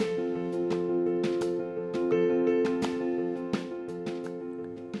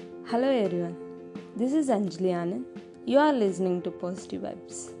Hello everyone, this is Anjali Anand. You are listening to Positive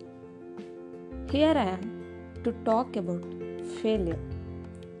Vibes. Here I am to talk about failure.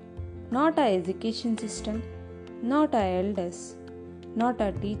 Not our education system, not our elders, not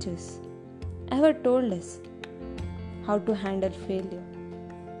our teachers ever told us how to handle failure.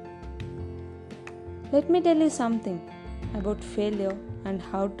 Let me tell you something about failure and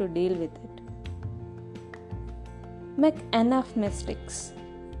how to deal with it. Make enough mistakes.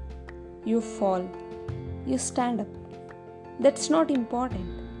 You fall, you stand up. That's not important.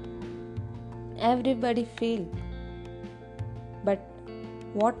 Everybody fails. But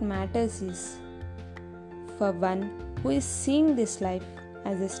what matters is, for one who is seeing this life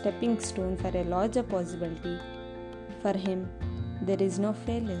as a stepping stone for a larger possibility, for him there is no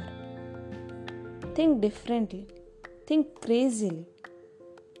failure. Think differently. Think crazily.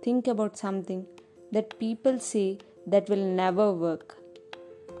 Think about something that people say that will never work.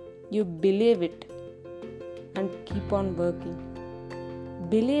 You believe it and keep on working.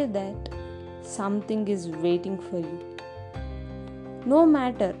 Believe that something is waiting for you. No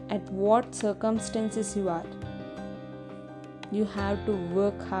matter at what circumstances you are, you have to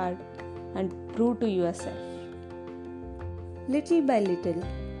work hard and prove to yourself. Little by little,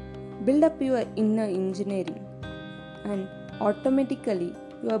 build up your inner engineering, and automatically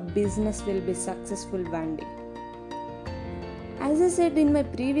your business will be successful one day. As I said in my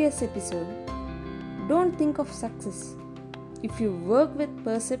previous episode, don't think of success. If you work with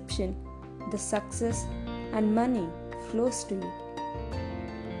perception, the success and money flows to you.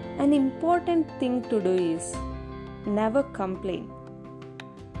 An important thing to do is never complain.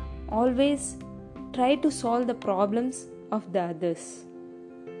 Always try to solve the problems of the others.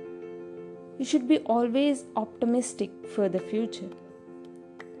 You should be always optimistic for the future.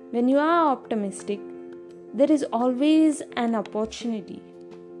 When you are optimistic, there is always an opportunity.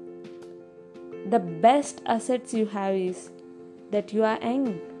 The best assets you have is that you are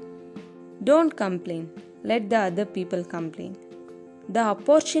young. Don't complain. Let the other people complain. The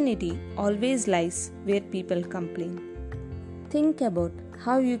opportunity always lies where people complain. Think about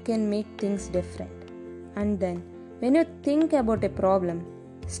how you can make things different. And then, when you think about a problem,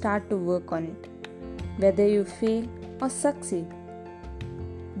 start to work on it. Whether you fail or succeed.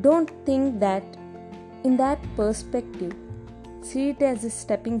 Don't think that in that perspective, see it as a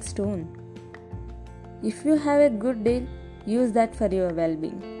stepping stone. If you have a good deal, use that for your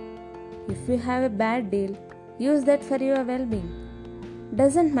well-being. If you have a bad deal, use that for your well-being.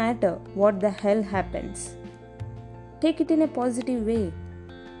 Doesn't matter what the hell happens. Take it in a positive way.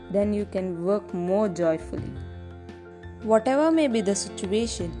 Then you can work more joyfully. Whatever may be the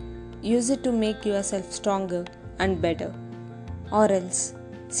situation, use it to make yourself stronger and better. Or else,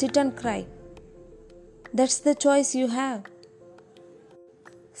 sit and cry. That's the choice you have.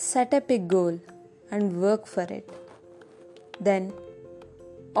 Set up a goal and work for it. Then,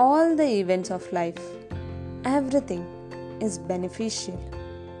 all the events of life, everything is beneficial.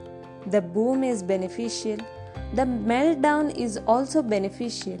 The boom is beneficial. The meltdown is also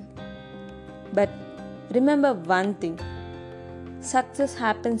beneficial. But remember one thing. Success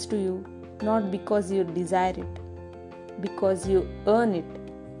happens to you not because you desire it, because you earn it.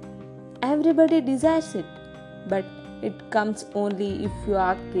 Everybody desires it, but it comes only if you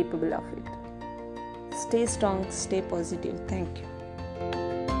are capable of it. Stay strong, stay positive. Thank you.